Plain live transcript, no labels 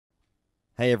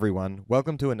Hey everyone,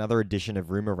 welcome to another edition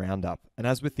of Rumour Roundup, and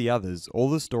as with the others, all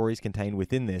the stories contained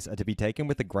within this are to be taken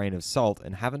with a grain of salt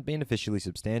and haven't been officially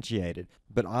substantiated,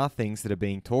 but are things that are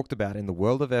being talked about in the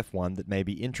world of F1 that may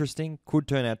be interesting, could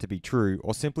turn out to be true,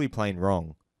 or simply plain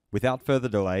wrong. Without further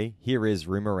delay, here is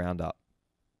Rumour Roundup.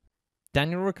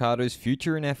 Daniel Ricciardo's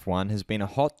future in F1 has been a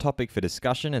hot topic for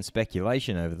discussion and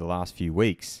speculation over the last few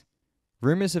weeks.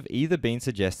 Rumours have either been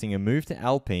suggesting a move to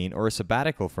Alpine or a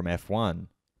sabbatical from F1.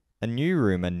 A new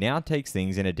rumour now takes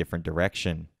things in a different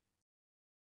direction.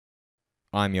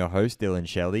 I'm your host Dillon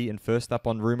Shelley, and first up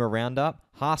on Rumour Roundup,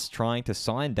 Haas trying to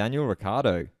sign Daniel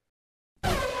Ricciardo.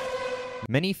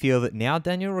 Many feel that now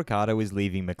Daniel Ricciardo is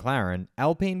leaving McLaren,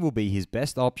 Alpine will be his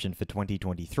best option for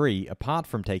 2023 apart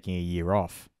from taking a year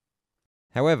off.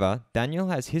 However, Daniel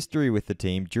has history with the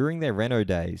team during their Renault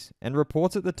days, and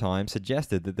reports at the time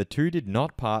suggested that the two did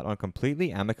not part on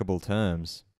completely amicable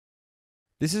terms.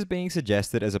 This is being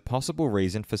suggested as a possible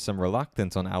reason for some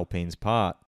reluctance on Alpine's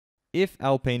part. If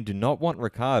Alpine do not want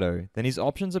Ricciardo, then his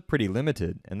options are pretty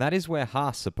limited, and that is where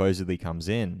Haas supposedly comes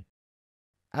in.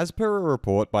 As per a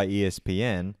report by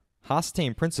ESPN, Haas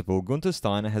team principal Gunther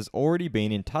Steiner has already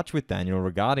been in touch with Daniel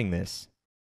regarding this.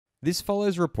 This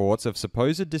follows reports of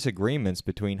supposed disagreements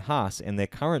between Haas and their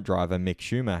current driver Mick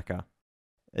Schumacher.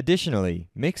 Additionally,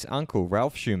 Mick's uncle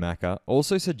Ralf Schumacher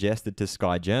also suggested to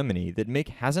Sky Germany that Mick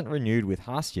hasn't renewed with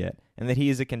Haas yet and that he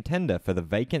is a contender for the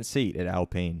vacant seat at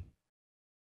Alpine.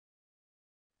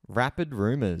 Rapid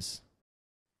rumours.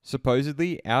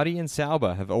 Supposedly, Audi and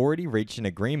Sauber have already reached an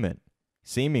agreement.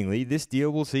 Seemingly, this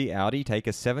deal will see Audi take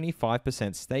a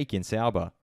 75% stake in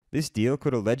Sauber. This deal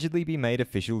could allegedly be made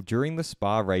official during the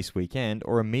Spa race weekend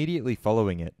or immediately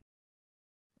following it.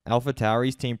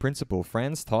 AlphaTauri's team principal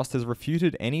Franz Tost has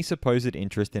refuted any supposed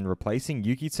interest in replacing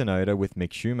Yuki Tsunoda with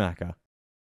Mick Schumacher.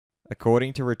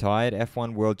 According to retired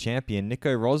F1 world champion Nico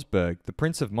Rosberg, the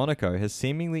Prince of Monaco has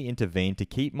seemingly intervened to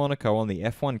keep Monaco on the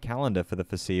F1 calendar for the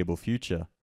foreseeable future.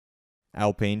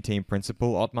 Alpine team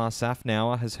principal Otmar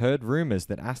Safnauer has heard rumours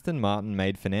that Aston Martin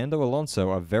made Fernando Alonso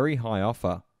a very high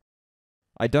offer.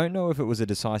 I don't know if it was a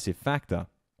decisive factor.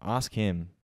 Ask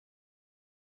him.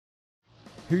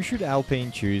 Who should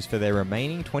Alpine choose for their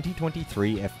remaining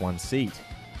 2023 F1 seat?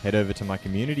 Head over to my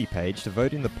community page to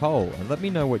vote in the poll and let me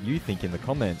know what you think in the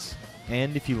comments.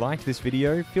 And if you liked this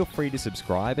video, feel free to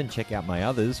subscribe and check out my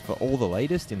others for all the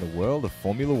latest in the world of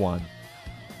Formula 1.